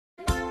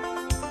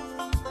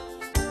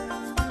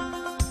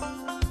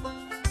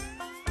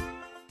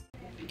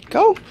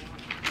Go.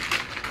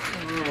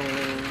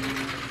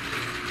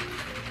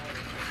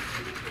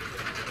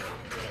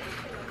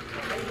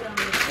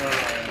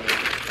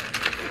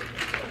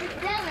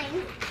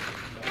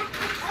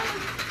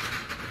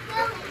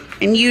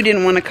 And you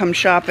didn't want to come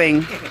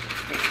shopping.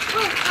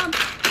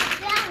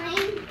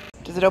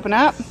 Does it open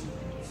up?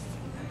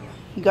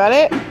 You got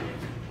it?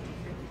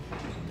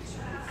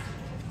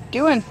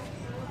 Doing.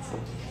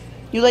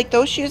 You like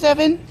those shoes,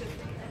 Evan?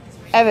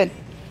 Evan,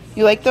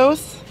 you like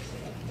those?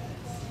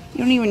 You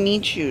don't even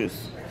need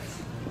shoes.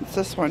 It's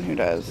this one who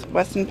does.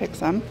 Weston picks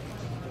them.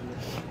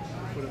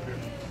 Put up here.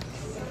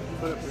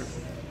 Put up here.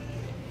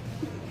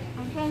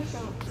 I'm trying to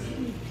show.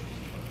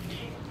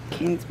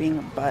 Keen's being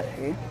a butt,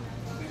 hey?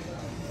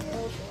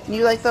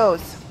 You like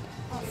those?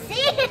 See?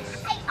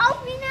 I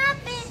opened up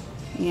it.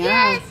 Yeah.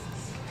 Yes.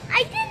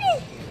 I did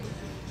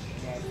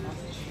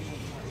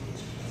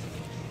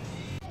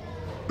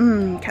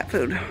it. Cat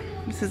food.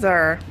 This is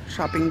our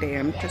shopping day.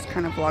 I'm just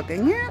kind of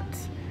vlogging it.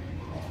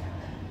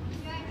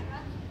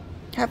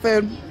 Cat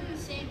food.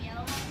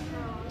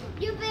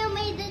 You build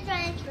me the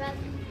giant truck.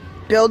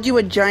 Build you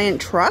a giant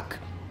truck?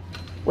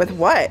 With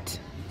what?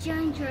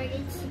 Giant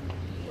dragons.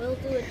 We'll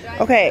do a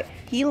giant. Okay,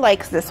 he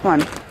likes this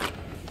one.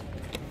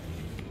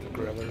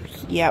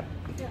 Grillers. Yep.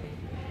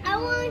 I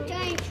want a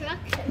giant truck.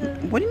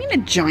 What do you mean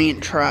a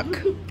giant truck?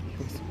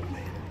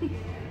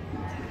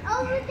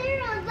 Over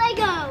there on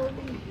Lego.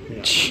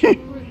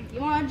 You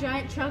want a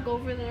giant truck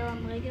over there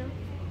on Lego?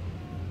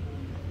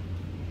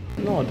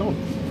 No, don't.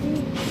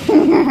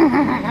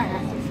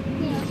 Yeah,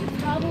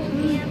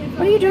 probably.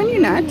 What are you doing, you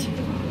nut?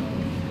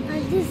 I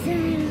just the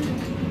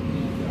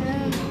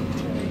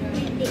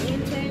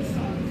enters.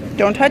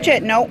 Don't touch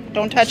it. No,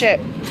 don't touch it.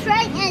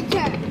 Try enter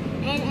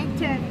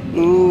and enter.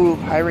 Ooh,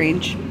 high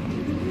range.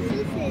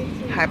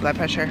 High blood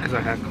pressure. Because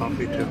I had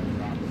coffee too.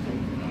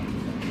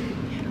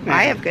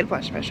 I have good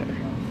blood pressure.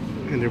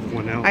 And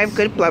everyone else. I have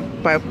good blood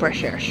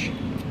pressure.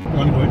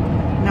 One way.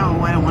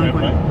 No, I don't want to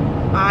go.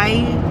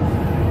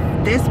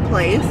 This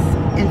place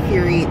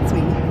infuriates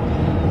me.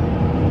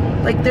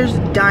 Like, there's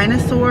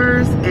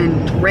dinosaurs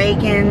and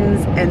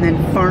dragons and then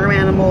farm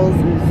animals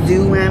and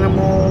zoo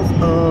animals.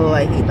 Oh,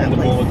 I hate that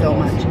place so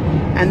much.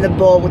 And the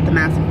bull with the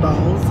massive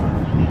balls.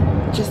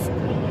 Just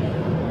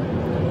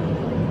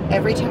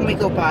every time we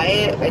go by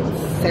it, it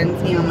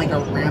sends me on like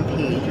a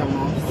rampage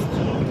almost.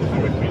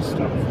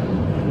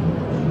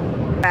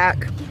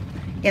 Back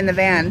in the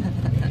van.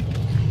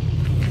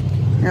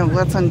 Here,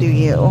 let's undo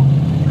you.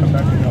 Come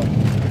back and go.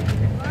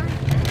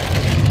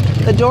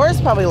 The door is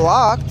probably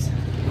locked.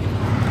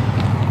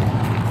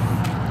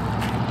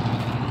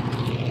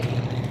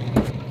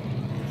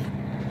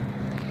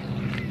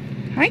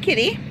 Hi,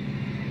 kitty.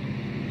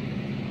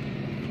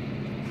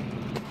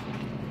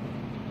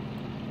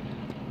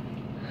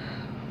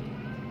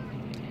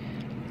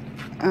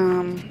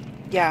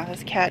 Yeah,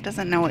 this cat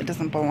doesn't know it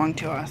doesn't belong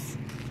to us.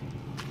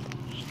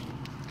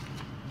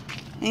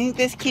 I think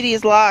this kitty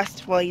is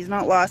lost. Well, he's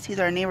not lost. He's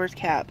our neighbor's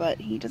cat, but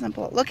he doesn't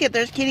belong. Look it,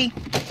 there's kitty.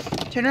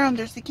 Turn around,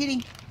 there's the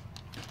kitty.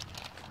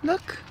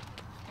 Look.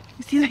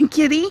 You see that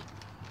kitty?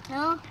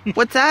 No.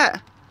 What's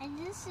that? I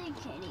just see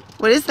kitty.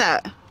 What is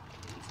that?